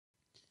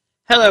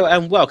Hello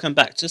and welcome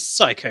back to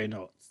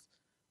Psychonauts.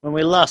 When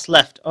we last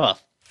left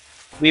off,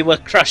 we were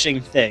crushing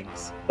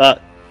things,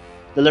 but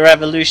the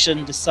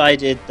revolution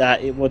decided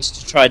that it wanted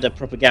to try the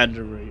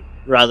propaganda route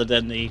rather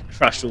than the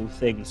crush all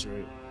things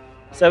route.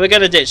 So we're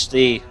gonna ditch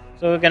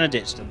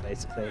them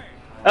basically.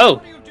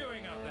 Oh,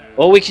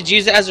 or we could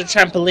use it as a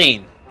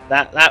trampoline.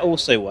 That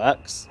also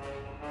works.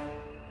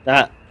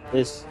 That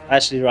is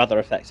actually rather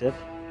effective.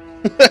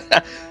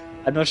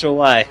 I'm not sure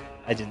why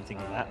I didn't think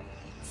of that.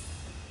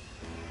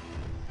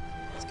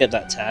 Get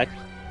that tag.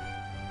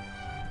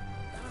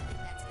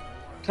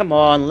 Come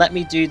on, let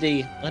me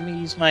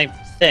use my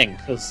thing,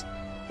 because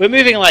we're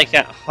moving like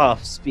at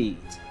half speed.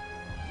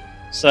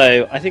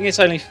 So I think it's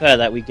only fair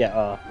that we get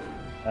our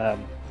what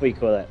do you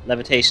call it?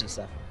 Levitation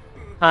stuff.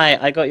 Hi,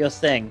 I got your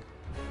thing.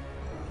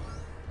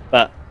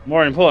 But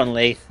more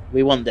importantly,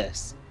 we want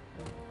this.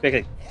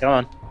 Quickly, come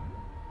on.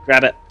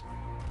 Grab it.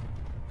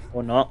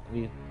 Or not.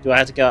 Do I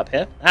have to go up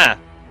here? Ah!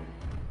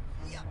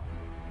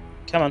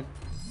 Come on.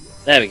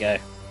 There we go.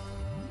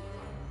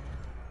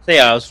 So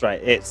yeah, I was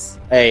right. It's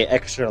a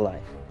extra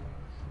life,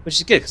 which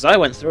is good because I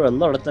went through a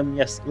lot of them.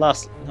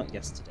 Not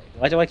yesterday.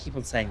 Why do I keep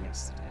on saying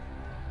yesterday?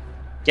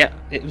 Yeah,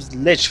 it was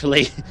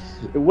literally.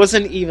 It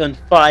wasn't even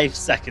 5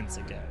 seconds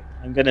ago.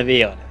 I'm gonna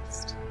be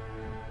honest.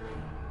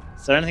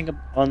 Is there anything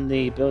on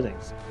the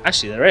buildings?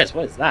 Actually, there is.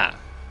 What is that?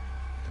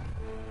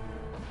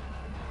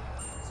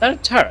 Is that a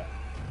turret?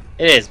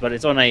 It is, but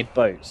it's on a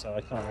boat, so I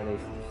can't really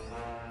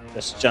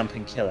just jump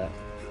and kill it.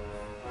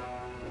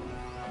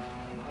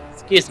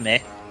 Excuse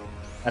me.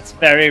 That's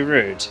very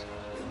rude.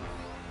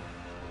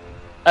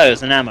 Oh,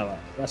 it's an ammo up.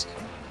 That's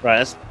cool.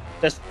 Right,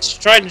 let's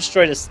try and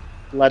destroy this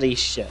bloody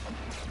shit.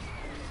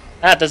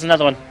 Ah, there's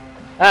another one.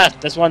 Ah,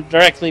 there's one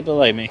directly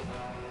below me.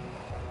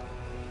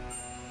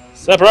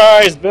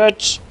 Surprise,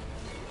 bitch!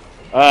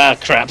 Ah,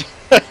 crap.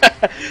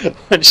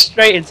 Went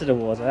straight into the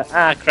water.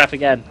 Ah, crap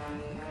again.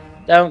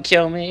 Don't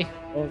kill me.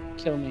 Or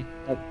kill me.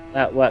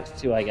 That works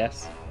too, I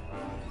guess.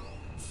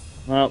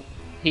 Well,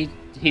 he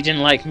didn't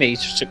like me. He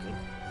just took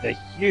a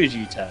huge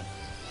U-turn.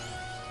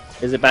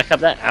 Is it back up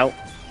there? Ow.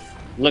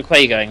 Look where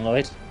you're going,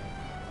 Lloyd.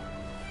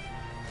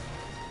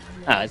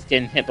 Ah, it's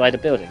getting hit by the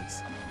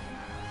buildings.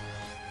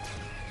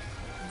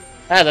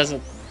 Ah, there's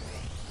a...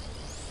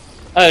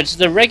 Oh, it's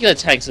the regular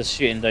tanks are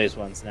shooting those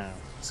ones now.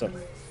 So,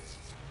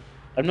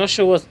 I'm not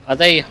sure what... Are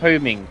they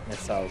homing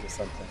missiles or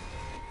something?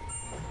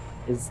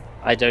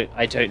 I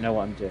don't know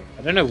what I'm doing.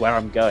 I don't know where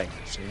I'm going,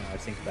 actually, now I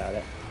think about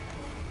it.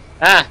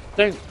 Ah!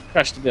 Don't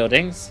crush the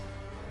buildings.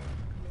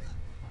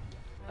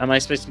 Am I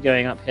supposed to be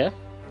going up here?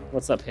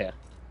 What's up here?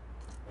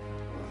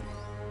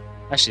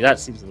 Actually, that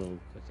seems a little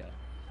quicker.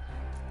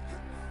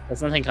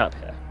 There's nothing up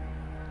here.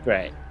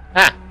 Great.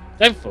 Ah!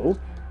 Don't fall!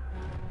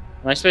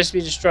 Am I supposed to be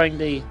destroying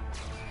the...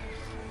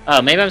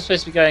 Oh, maybe I'm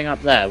supposed to be going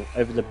up there,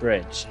 over the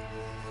bridge.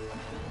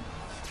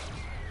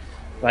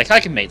 Like,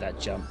 I can make that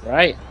jump,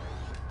 right?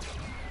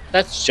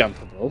 That's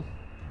jumpable.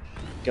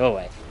 Go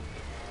away.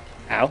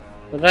 Ow.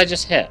 What did I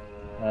just hit?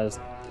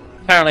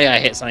 Apparently I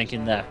hit something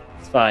in there.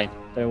 It's fine.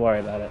 Don't worry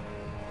about it.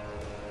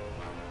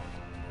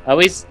 Are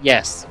we?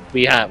 Yes,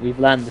 we have. We've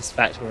learned this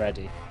fact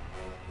already.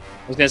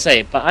 I was gonna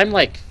say, but I'm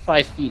like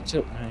 5 feet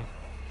tall.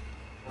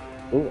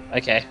 No. Ooh,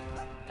 okay.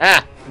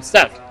 Ah, I'm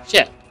stuck.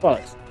 Shit,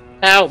 bollocks.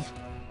 Help!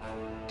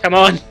 Come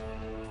on!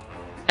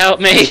 Help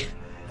me!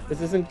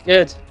 This isn't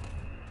good.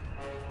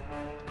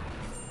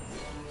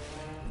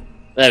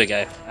 There we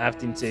go. I had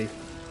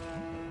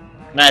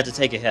to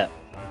take a hit.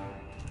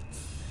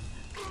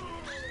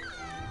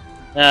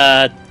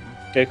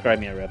 Go cry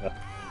me a river.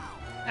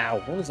 Ow,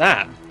 what was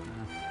that?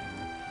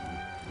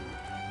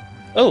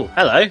 Oh,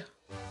 hello.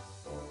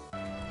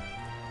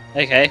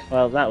 Okay,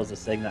 well that was a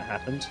thing that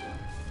happened.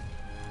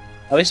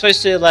 Are we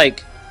supposed to,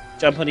 like,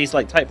 jump on these,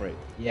 like, tightrope?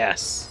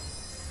 Yes.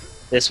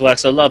 This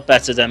works a lot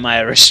better than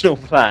my original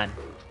plan.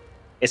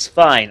 It's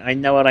fine, I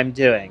know what I'm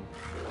doing.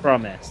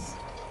 Promise.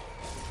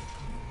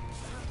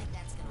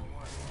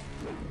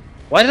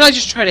 Why did I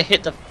just try to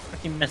hit the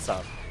freaking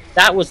missile?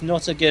 That was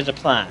not a good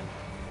plan.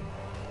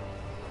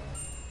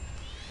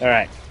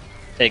 Alright.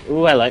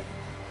 Ooh, hello.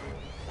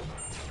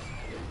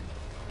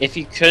 If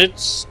you could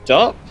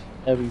stop,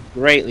 that would be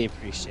greatly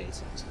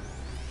appreciated.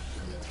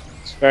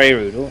 It's very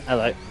rude. Oh,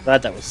 hello.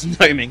 Glad that was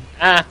snoaming.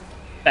 Ah!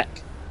 Back.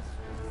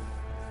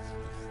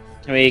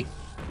 Can we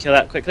kill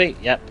that quickly?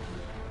 Yep.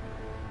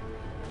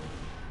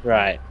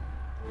 Right.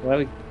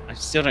 I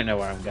still don't know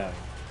where I'm going.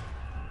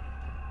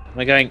 Am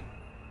I going...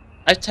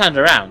 I've turned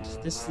around.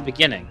 This is the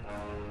beginning.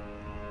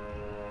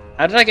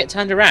 How did I get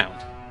turned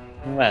around?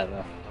 Where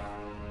though?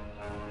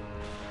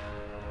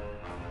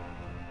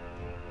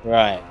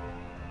 Right.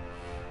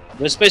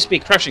 We're supposed to be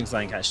crushing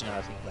something, actually, now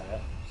I think about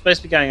it. We're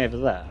supposed to be going over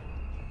there.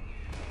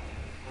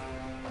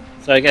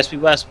 So I guess we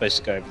were supposed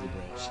to go over the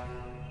bridge.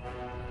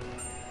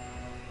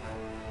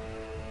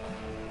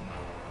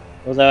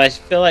 Although I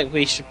feel like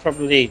we should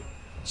probably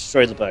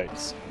destroy the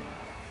boats.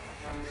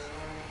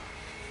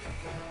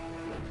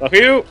 Fuck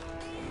you!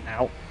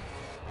 Ow.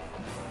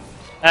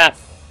 Ah!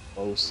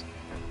 Balls.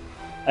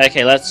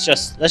 Okay, let's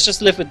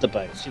just live with the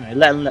boats. You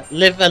know,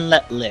 live and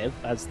let live,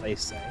 as they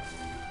say,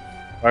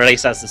 or at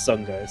least as the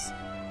song goes.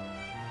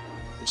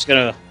 We're just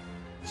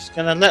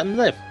gonna let them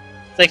live.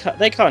 They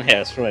can't hear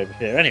us from over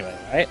here anyway,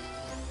 right?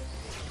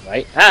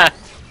 Right? Ah!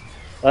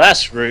 Well,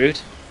 that's rude.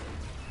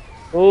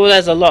 Oh,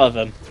 there's a lot of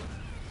them.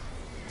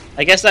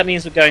 I guess that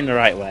means we're going the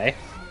right way.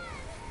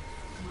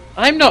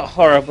 I'm not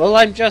horrible,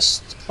 I'm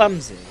just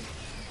clumsy.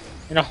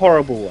 In a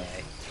horrible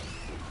way.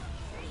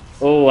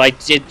 Oh, I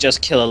did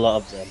just kill a lot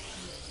of them.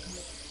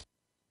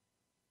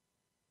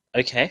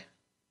 Okay.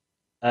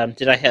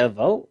 Did I hit a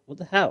vault? What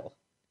the hell?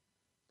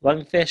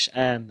 Lungfish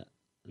and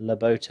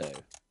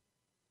Loboto.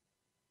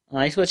 Oh,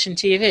 he's watching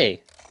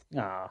TV.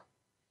 Ah.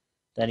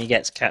 Then he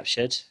gets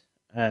captured.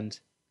 And...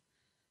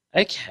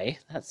 okay,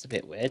 that's a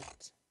bit weird.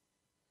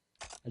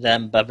 And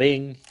then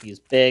Babing, he's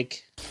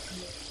big.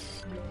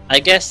 I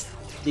guess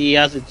the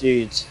other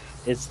dude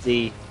is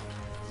the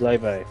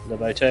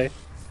Loboto.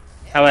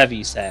 However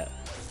you say it.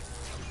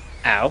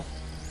 Ow.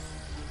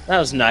 That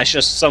was nice,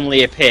 just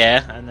suddenly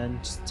appear and then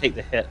just take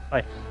the hit.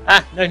 Fine.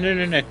 Ah, no, no,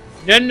 no, no.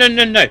 No, no,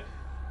 no, no.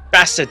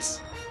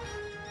 Bastards.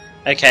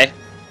 Okay.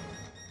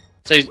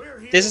 So,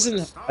 this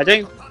isn't... I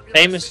don't...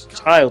 Famous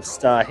child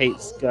star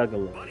hates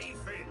Gurgle.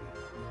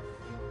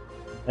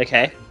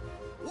 Okay.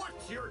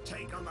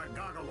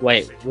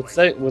 Wait,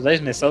 were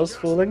those missiles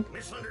falling?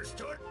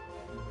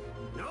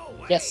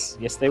 Yes,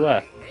 yes they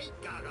were.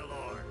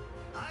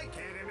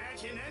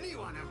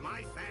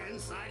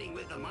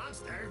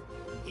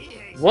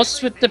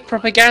 What's with the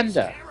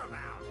propaganda?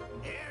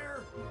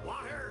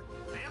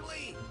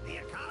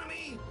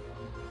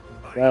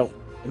 Well,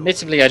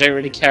 admittedly I don't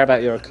really care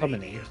about your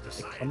economy.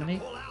 Economy?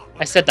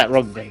 I said that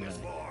wrong, didn't I?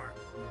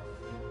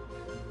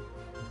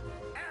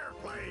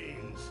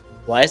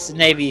 Why is the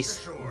Navy...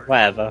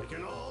 whatever.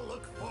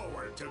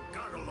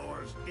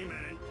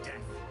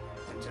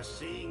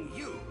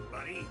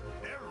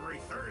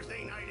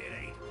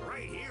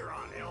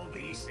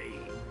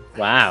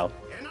 Wow.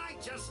 And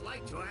I'd just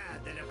like to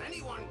add that if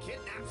anyone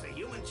kidnaps a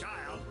human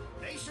child,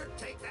 they should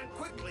take them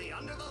quickly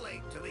under the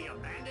lake to the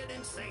abandoned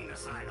insane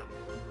asylum.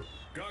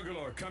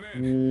 Come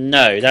in.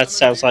 No, that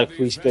sounds like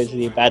we should go to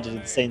the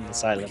abandoned insane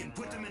asylum. We can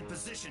put them in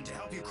position to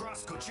help you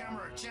cross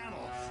Kochamara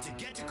Channel to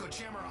get to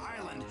Kochamara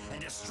Island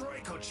and destroy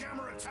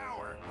Kochamara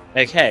Tower.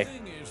 Okay. The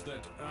thing is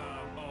that,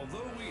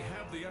 although we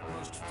have the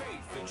utmost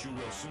faith that you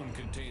will soon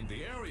contain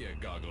the area,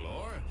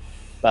 Goggalor,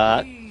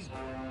 But...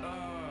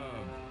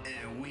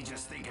 we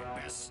just think it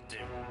best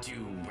to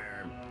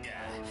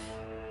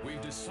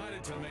we've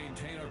decided to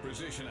maintain our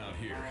position out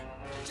here.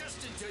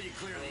 just until you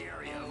clear the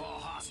area of all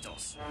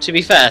hostiles. to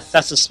be fair,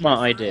 that's a smart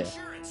idea.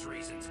 Insurance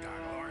reasons,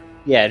 Goggalor.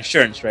 Yeah,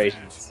 insurance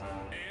reasons.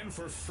 And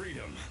for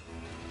freedom.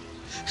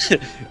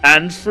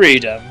 And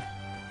freedom.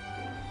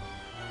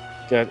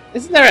 Good.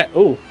 Isn't there a...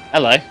 oh,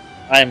 hello.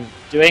 I'm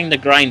doing the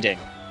grinding.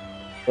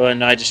 Oh,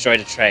 and I destroyed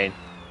a train.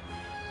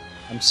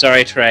 I'm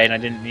sorry, train. I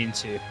didn't mean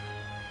to.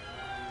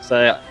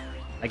 So,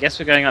 I guess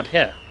we're going up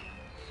here.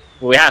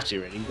 Well, we have to,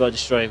 really. We've got to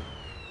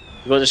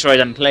destroy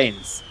them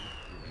planes.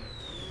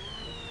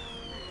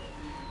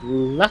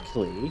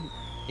 Luckily,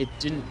 it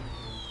didn't...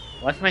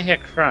 why can I hear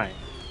crying?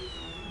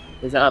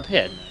 Is it up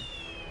here? No.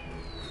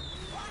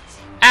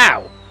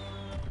 Ow!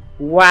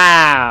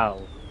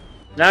 Wow!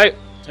 No,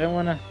 don't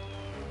wanna...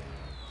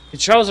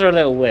 Controls are a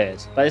little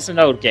weird, but it's an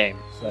old game,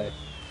 so...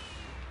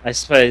 I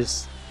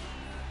suppose...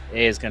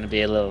 it is gonna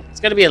be a little... it's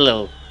gonna be a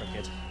little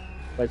crooked.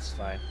 But it's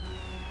fine.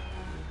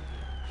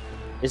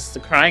 Is the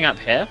crying up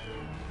here?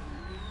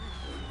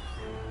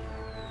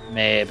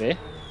 Maybe.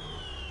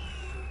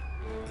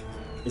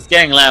 It's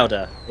getting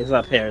louder. It's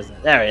up here, isn't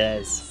it? There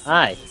it is.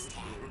 Hi.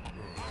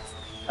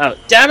 Oh,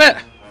 damn it!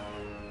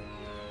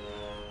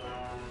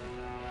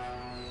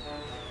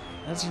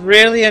 That's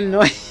really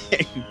annoying.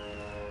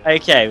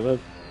 Okay, well,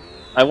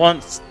 I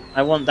want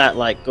that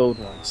like gold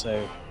one.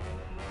 So,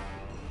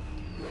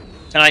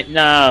 can I?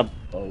 Nah,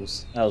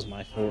 balls. That was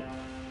my fault.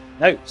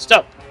 No,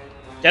 stop!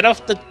 Get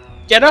off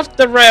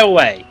the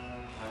railway.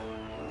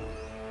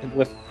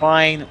 We're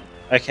fine.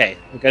 Okay,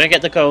 we're gonna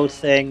get the gold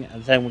thing,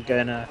 and then we're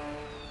gonna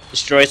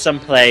destroy some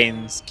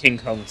planes, King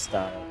Kong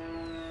style.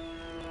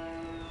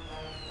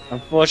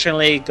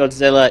 Unfortunately,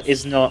 Godzilla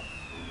is not...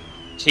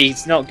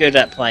 he's not good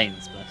at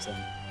planes,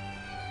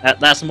 but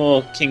that's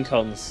more King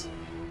Kong's...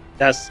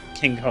 that's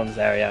King Kong's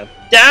area.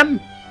 Damn!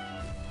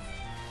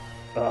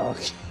 Oh,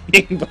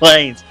 King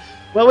planes.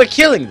 Well, we're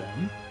killing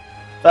them,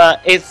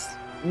 but it's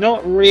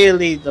not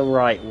really the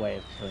right way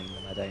of killing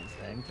them, I don't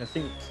think. I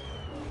think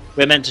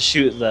we're meant to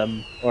shoot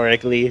them, or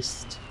at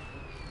least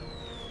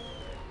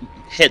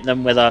hit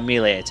them with our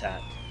melee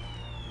attack.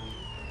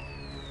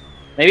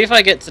 Maybe if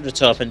I get to the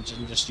top and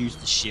just use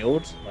the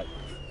shield, like...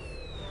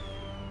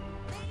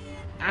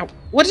 ow!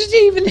 What did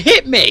he even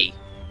hit me?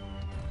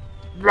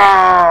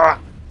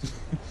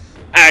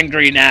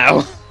 Angry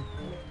now.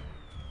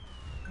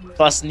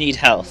 Plus need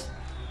health.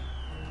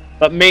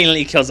 But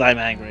mainly because I'm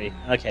angry.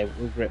 Okay,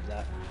 we'll grip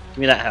that. Give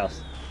me that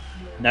health.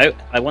 No,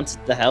 I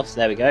wanted the health.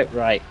 There we go.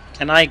 Right.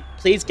 Can I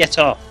please get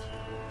off?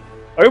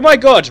 Oh my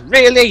god,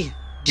 really?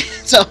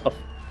 Get off!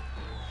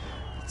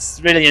 It's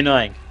really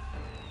annoying.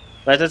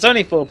 But there's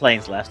only 4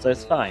 planes left, so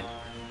it's fine.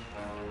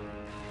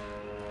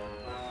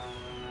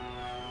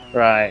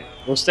 Right,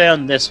 we'll stay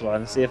on this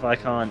one, see if I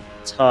can't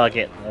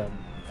target them.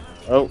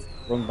 Oh,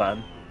 wrong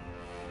button.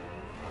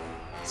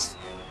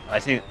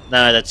 I think,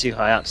 no, they're too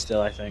high up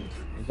still, I think.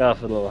 We'll go up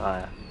a little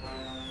higher.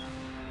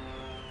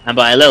 And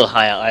by a little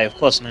higher, I of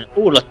course mean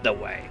all of the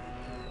way.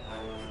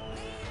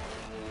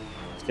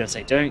 I was going to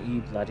say, don't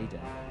you bloody dare.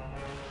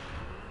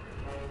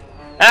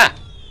 Ah!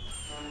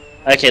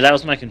 Okay, that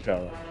was my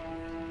controller.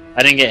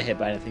 I didn't get hit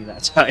by anything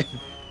that time.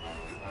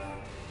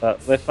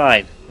 But we're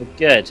fine. We're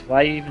good.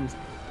 Why you even...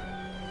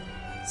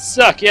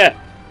 Suck, yeah!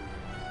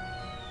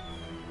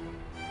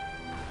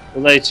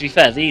 Although, to be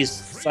fair, these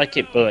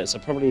psychic bullets are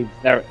probably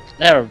they're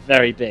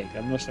very big.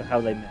 I'm not sure how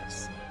they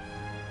miss.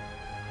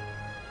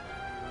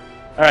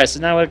 Alright, so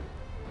now we're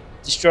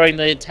destroying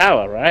the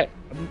tower, right?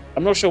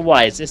 I'm not sure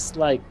why. Is this,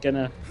 like,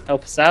 gonna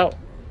help us out?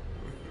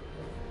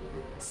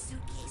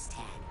 Suitcase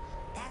tag.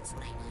 That's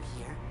what I need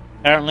here.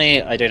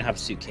 Apparently, I don't have a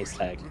suitcase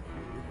tag.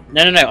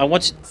 No, I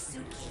want to...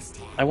 Suitcase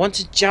tag. I want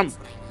to jump. That's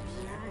what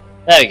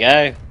I need here.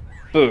 There we go.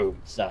 Boom.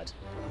 Thud.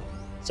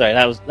 Sorry,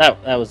 that was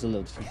a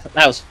little...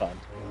 That was fun.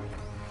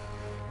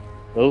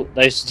 Oh,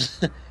 those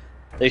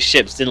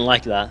ships didn't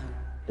like that.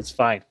 It's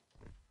fine.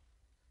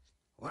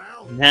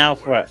 Well, Now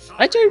for it.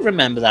 I don't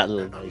remember that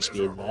little village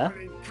being there.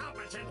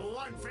 incompetent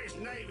lungfish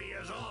navy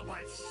is all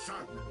but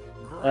sunk.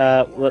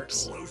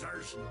 Whoops.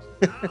 Losers.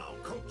 Now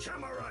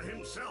Kochamara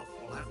himself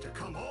will have to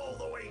come all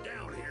the way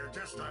down here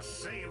just to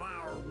save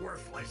our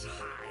worthless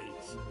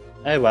hides.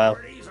 Oh well.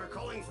 Parties are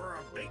calling for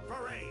a big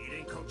parade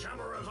in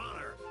Kochamara's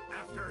honor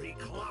after he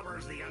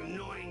clobbers the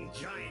annoying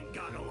giant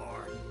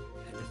Goggalor.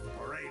 And if the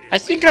parade is I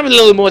think I'm a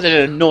little more than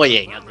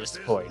annoying at this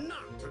point.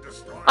 not to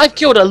destroy I've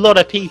killed a lot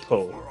of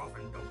people. more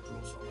often don't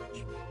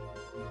drool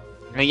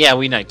so much. Yeah,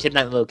 we know,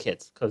 kidnap little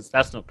kids, because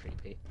that's not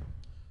creepy.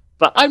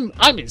 But I'm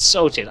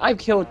insulted. I've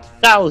killed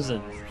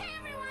thousands. Hey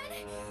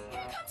everyone!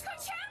 Here comes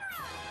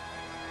Kochamara!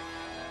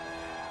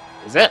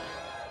 Is it?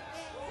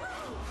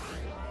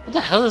 What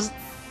the hell is...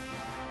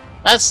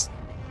 That's...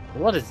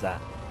 What is that?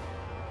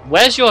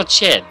 Where's your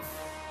chin?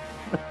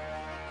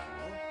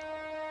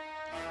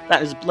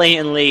 That is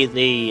blatantly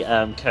the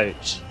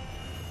coach.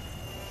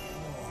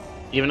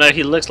 Even though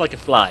he looks like a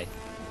fly.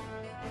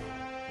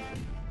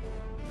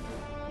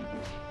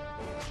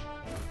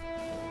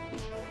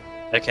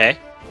 Okay.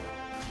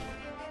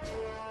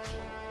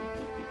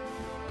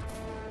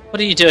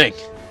 What are you doing?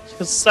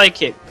 You're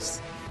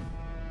psychics.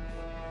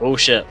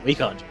 Bullshit, we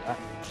can't do that.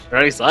 Or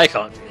at least I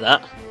can't do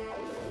that.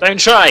 Don't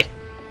try!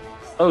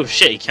 Oh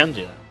shit, you can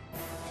do that.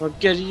 What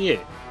good are you?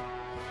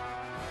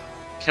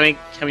 Can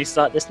we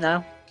start this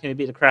now? Can we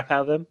beat the crap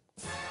out of him?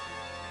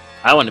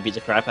 I want to beat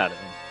the crap out of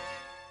him.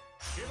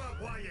 Give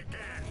up while you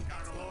can,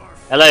 Goggalor.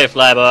 Hello,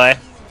 flyboy.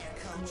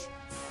 Coach,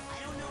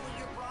 I don't know what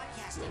you're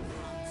broadcasting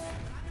from, but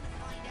I'm gonna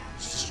find out.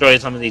 Destroy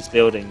some of these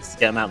buildings.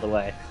 Get them out of the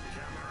way.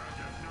 Kochamara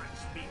does not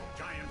speak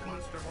giant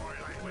monster boy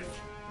language.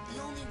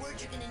 The only word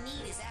you're gonna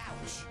need is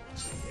ouch.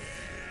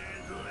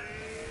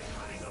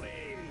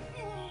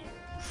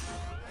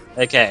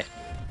 Okay.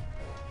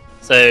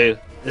 So,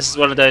 this is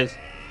one of those...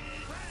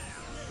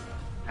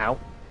 Ow.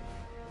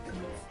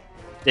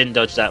 Didn't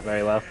dodge that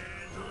very well.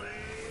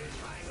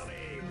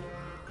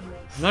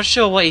 I'm not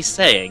sure what he's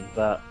saying,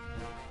 but...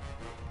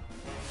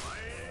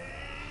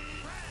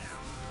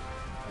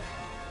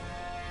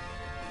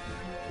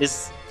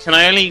 Can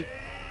I only...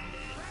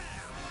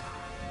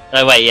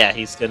 Oh wait, yeah,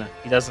 he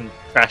doesn't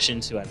crash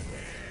into anything.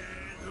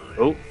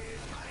 Oh.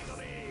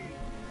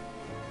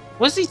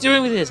 What's he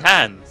doing with his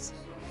hands?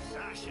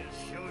 Sasha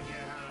showed you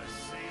how to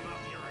save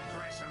up your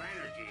aggressive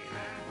energy,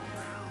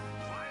 huh?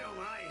 Well,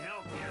 why don't I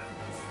help you?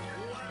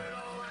 Let it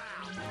all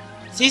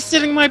out. Is he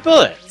stealing my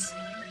bullets?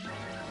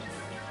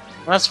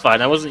 Well, that's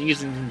fine, I wasn't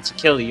using them to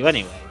kill you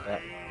anyway,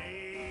 but...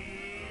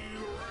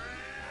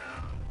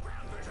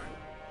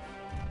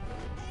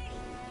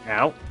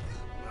 Ow.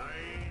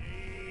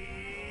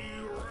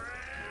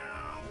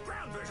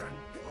 Ground vision.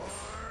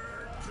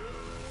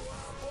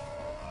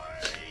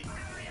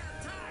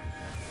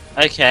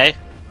 Okay.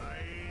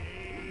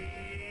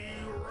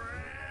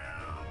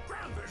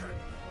 Ground vision.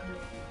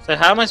 So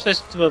how am I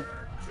supposed to...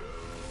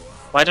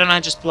 Why don't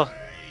I just block...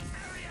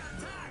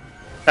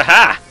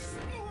 Haha!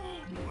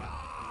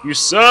 You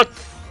suck!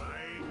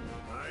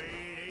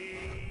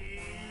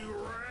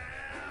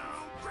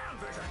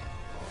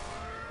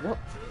 What?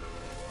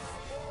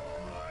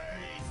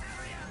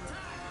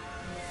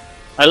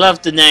 I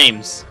love the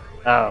names.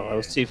 Oh, I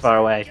was too far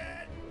away.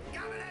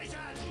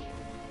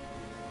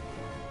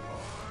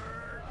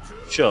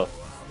 Sure.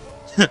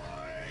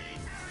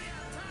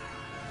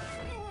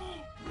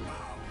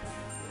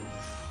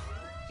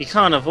 You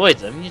can't avoid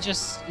them, you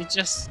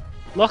just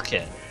block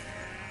it.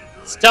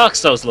 It's Dark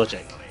Souls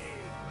logic.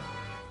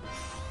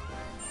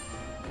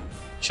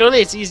 Surely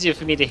it's easier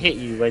for me to hit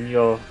you when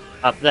you're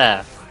up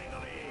there.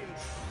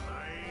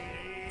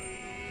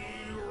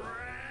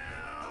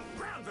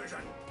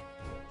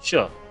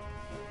 Sure.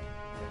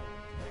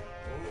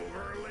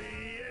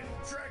 Overly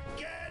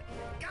intricate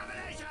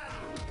combination.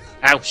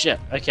 Ow, shit.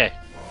 Okay.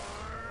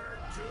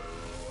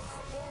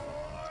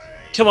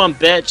 Come on,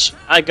 bitch.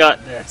 I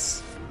got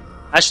this.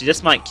 Actually,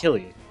 this might kill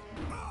you.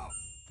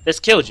 This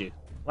killed you.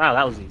 Wow,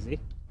 that was easy.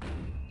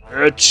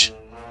 Urch.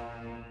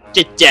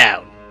 Get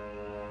down.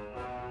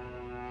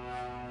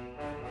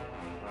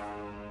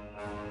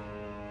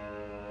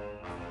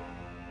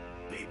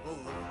 People of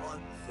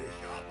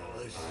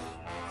Lungfishopolis,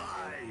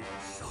 I'm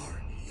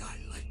sorry I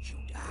let you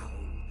down.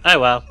 Oh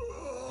well.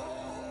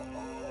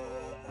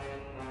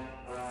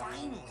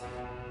 Finally.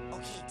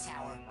 Okay,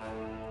 Tower.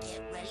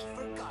 Get ready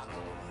for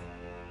Goggle.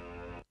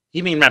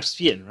 You mean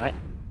Rasputin, right?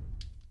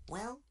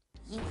 Well,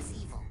 he was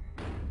evil.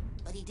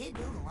 But he did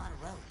build a lot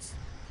of roads.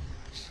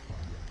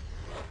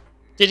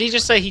 Did he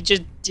just say he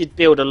just did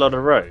build a lot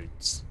of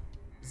roads?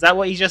 Is that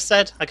what he just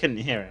said? I couldn't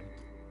hear him.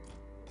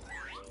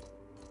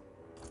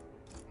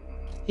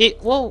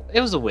 Well,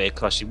 it was a weird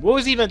costume. What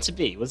was he meant to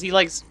be? Was he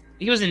like...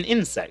 He was an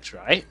insect,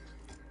 right?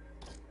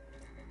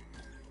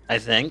 I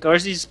think. Or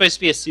is he supposed to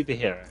be a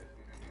superhero?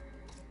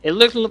 It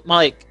looked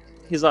like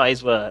his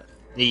eyes were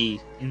the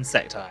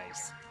insect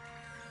eyes.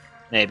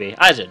 Maybe.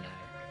 I don't know.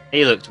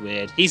 He looked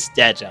weird. He's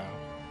dead now.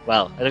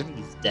 Well, I don't think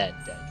he's dead,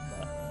 but...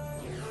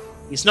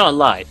 He's not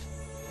alive.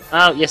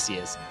 Oh, yes he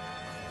is.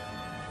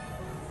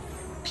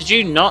 Could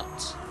you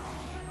not...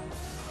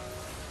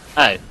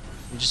 Oh. You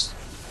just...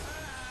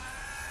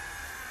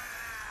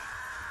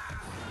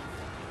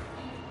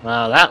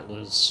 Well, that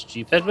was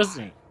stupid,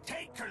 wasn't it?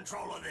 Take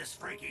control of this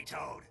freaky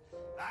toad.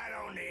 I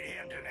don't need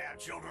him to nab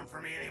children for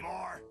me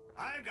anymore.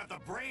 I've got the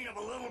brain of a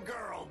little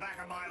girl back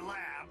in my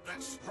lab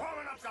that's strong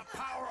enough to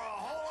power a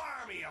whole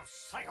army of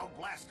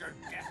Psycho-Blaster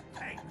death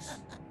tanks.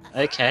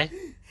 Okay.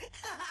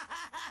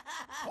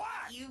 What?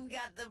 You've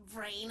got the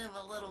brain of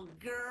a little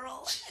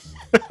girl.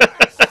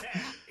 I said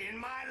in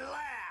my lab.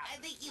 I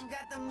think you've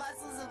got the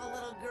muscles of a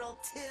little girl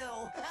too.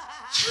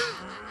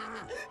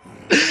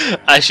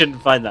 I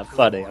shouldn't find that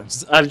funny.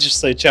 I'm just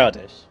so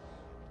childish.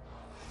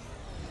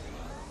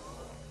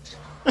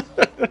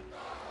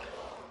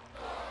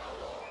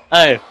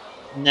 Oh,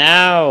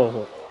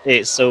 now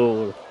it's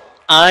all...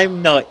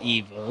 I'm not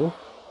evil.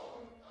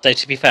 Though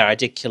to be fair, I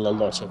did kill a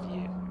lot of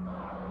you.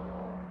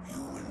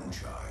 Human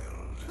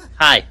child,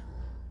 Hi.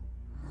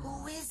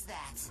 Who is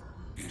that?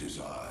 it is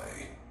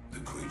I, the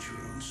creature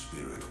whose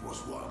spirit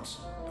was once,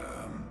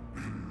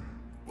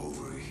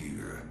 over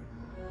here.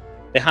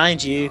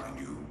 Behind you. Behind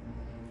you.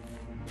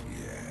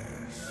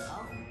 Yes.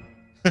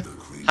 The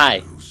creature Hi.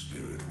 whose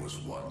spirit was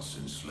once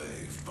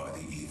enslaved by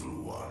the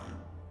evil one.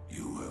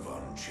 You have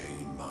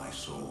unchained my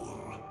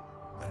soul,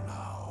 and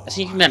now I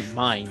think you I meant shall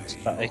mind,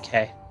 pay but you,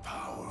 okay.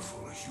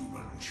 powerful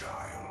human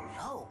child.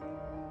 Oh,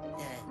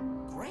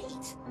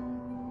 great.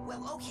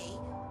 Well, okay.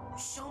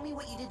 Show me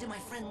what you did to my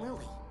friend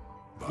Lily.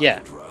 By Yeah.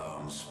 the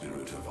drowned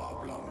spirit of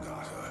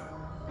Oblongata.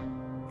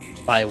 It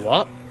is By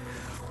what? done.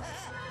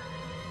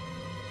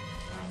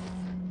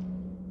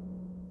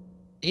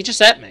 He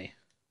just ate me.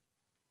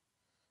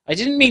 I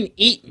didn't mean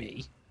eat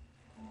me.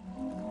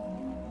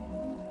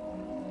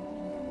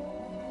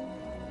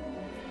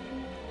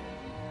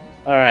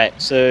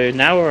 Alright, so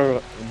now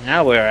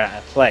we're at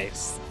a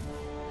place.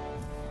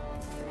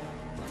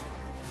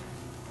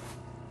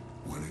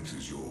 When it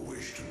is your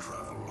wish to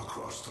travel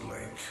across the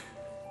lake,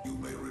 you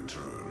may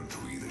return to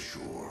either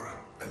shore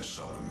and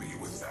summon me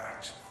with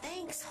that.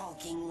 Thanks,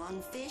 hulking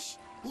lungfish.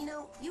 You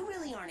know, you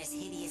really aren't as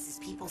hideous as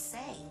people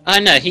say. I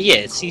know he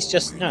is. He's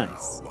just Me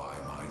nice. now by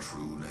my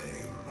true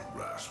name,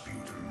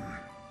 Rasputin.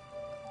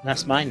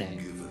 That's my name.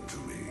 Given to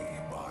me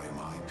by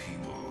my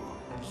people.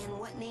 And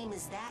what name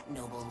is that,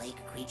 noble lake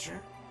creature?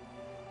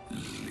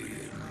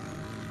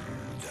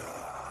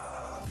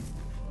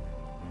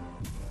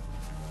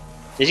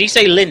 Did he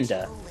say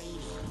Linda? Oh, lady.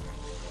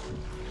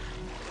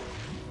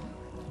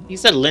 He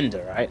said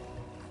Linda, right?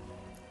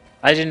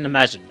 I didn't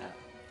imagine that.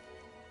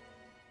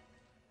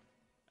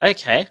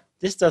 Okay,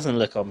 this doesn't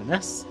look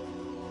ominous.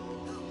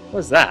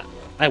 What's that?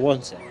 I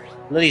want it.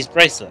 Lily's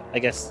bracelet, I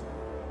guess.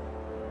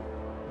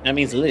 That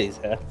means Lily's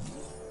here.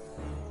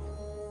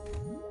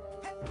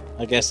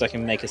 I guess I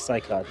can make a Psy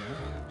card now.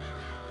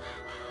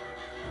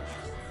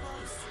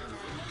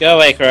 Go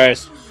away,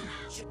 crows.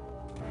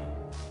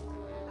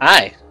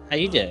 Hi, how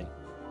you doing?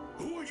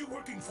 Who are you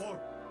working for?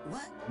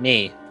 What?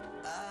 Me.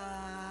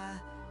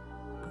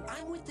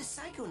 I'm with the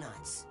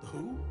Psychonauts.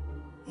 Who?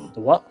 The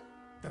what?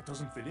 That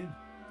doesn't fit in.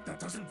 That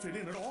doesn't fit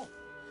in at all.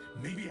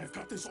 Maybe I've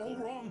got this all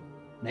wrong.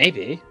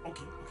 Maybe.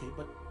 Okay,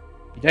 but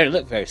You don't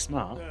look very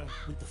smart.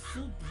 with the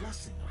full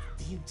blessing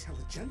of the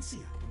intelligentsia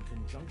in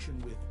conjunction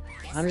with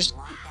Guess I'm just-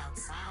 locked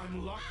outside.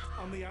 I'm locked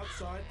on the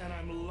outside and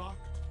I'm locked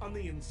on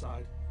the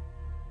inside.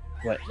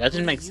 Wait, that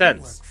didn't Who make do you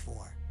sense. work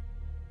for?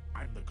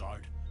 I'm the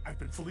guard. I've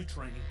been fully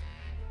training.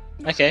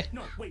 Okay.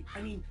 No, wait,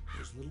 I mean,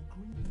 there's little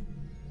green.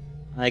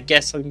 I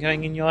guess I'm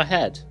going in your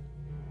head.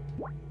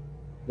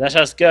 Let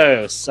us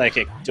go,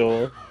 psychic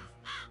door.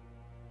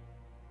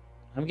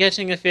 I'm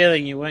getting a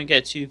feeling you won't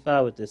get too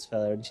far with this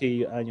fella until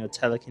you earn your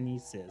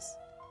telekinesis.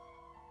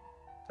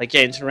 By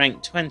getting to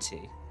rank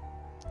 20.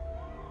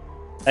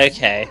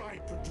 Okay,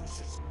 Right,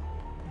 producers.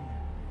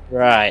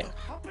 right. The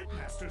puppet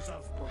masters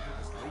of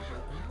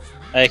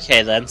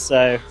Okay then,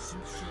 so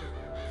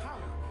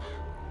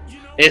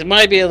it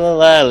might be a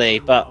little early,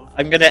 but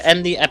I'm gonna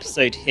end the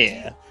episode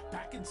here,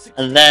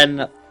 and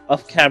then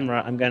off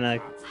camera I'm gonna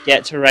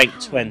get to rank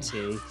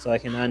 20 so I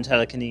can earn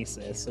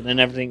telekinesis, and then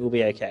everything will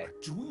be okay.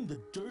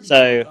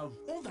 So,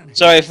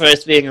 sorry for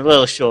it being a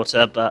little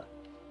shorter, but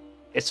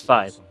it's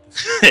fine.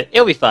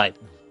 It'll be fine.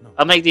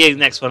 I'll make the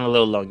next one a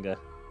little longer.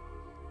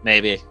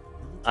 Maybe.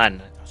 I don't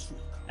know.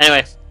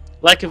 Anyway,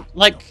 like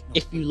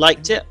if you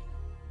liked it,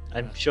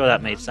 I'm sure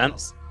that made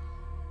sense.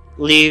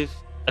 Leave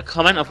a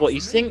comment of what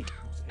you think,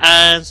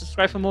 and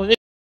subscribe for more videos.